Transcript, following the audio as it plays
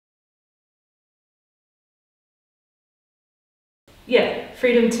yeah,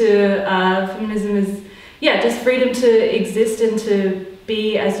 freedom to, feminism is, yeah, just freedom to exist and to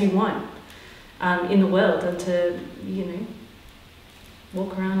be as you want in the world, and to, you know,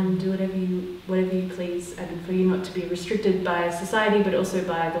 walk around and do whatever you please, and for you not to be restricted by society, but also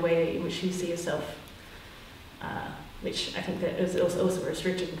by the way in which you see yourself, which I think that is also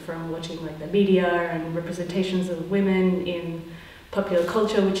restricted from watching like the media and representations of women in popular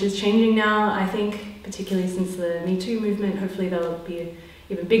culture, which is changing now, I think, particularly since the Me Too movement. Hopefully there will be an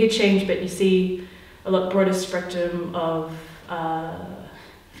even bigger change, but you see a lot broader spectrum of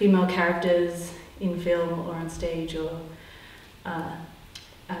female characters in film or on stage, or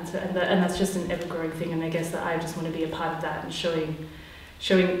and that's just an ever-growing thing, and I guess that I just want to be a part of that, and showing,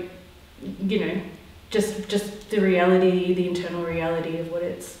 you know, just the reality, the internal reality of what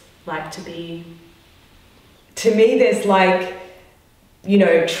it's like to be. To me, there's like, you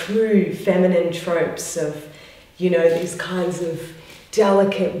know, true feminine tropes of, you know, these kinds of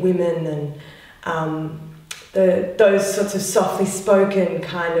delicate women, and those sorts of softly spoken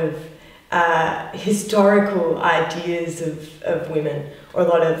kind of historical ideas of women, or a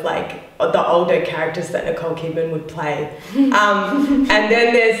lot of like the older characters that Nicole Kidman would play. And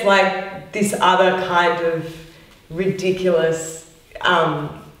then there's like this other kind of ridiculous,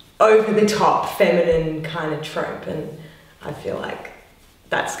 over the top feminine kind of trope, and I feel like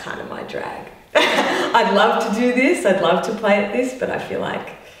that's kind of my drag. I'd love to do this, I'd love to play at this, but I feel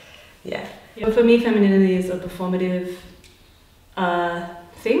like, yeah. For me, femininity is a performative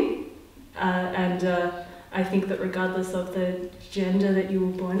thing, and I think that regardless of the gender that you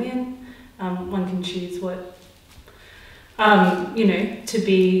were born in, one can choose what, you know, to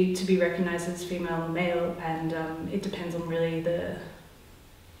be recognised as female or male, and it depends on really the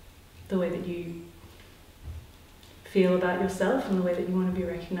way that you feel about yourself and the way that you want to be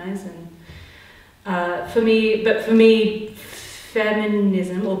recognised. And for me,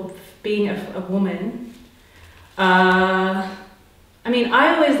 feminism, or being a woman, I mean,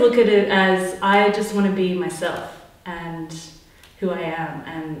 I always look at it as I just want to be myself and who I am,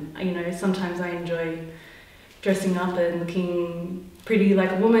 and you know, sometimes I enjoy dressing up and looking pretty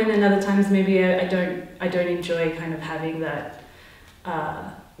like a woman, and other times maybe I don't enjoy kind of having that,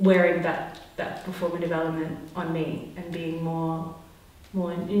 wearing that performative element on me, and being more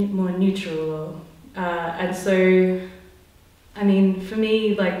neutral, and so I mean, for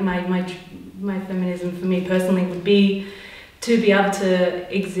me, like my feminism for me personally would be to be able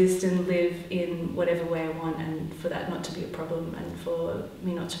to exist and live in whatever way I want, and for that not to be a problem, and for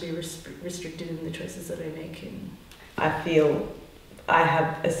me not to be restricted in the choices that I make. And I feel I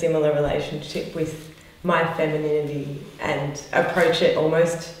have a similar relationship with my femininity, and approach it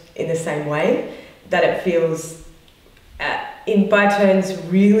almost in the same way, that it feels by turns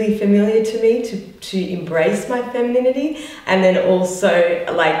really familiar to me to embrace my femininity, and then also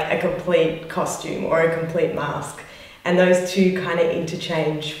like a complete costume or a complete mask, and those two kind of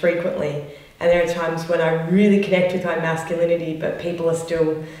interchange frequently. And there are times when I really connect with my masculinity, but people are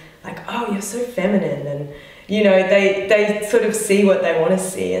still like, oh, you're so feminine, and you know, they sort of see what they want to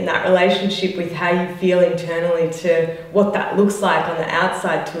see, and that relationship with how you feel internally to what that looks like on the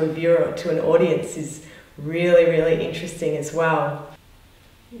outside to a viewer or to an audience is really, really interesting as well.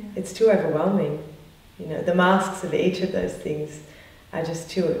 Yeah. It's too overwhelming. You know, the masks of each of those things are just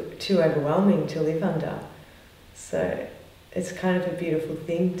too overwhelming to live under. So it's kind of a beautiful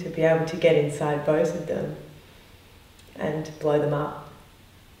thing to be able to get inside both of them and blow them up.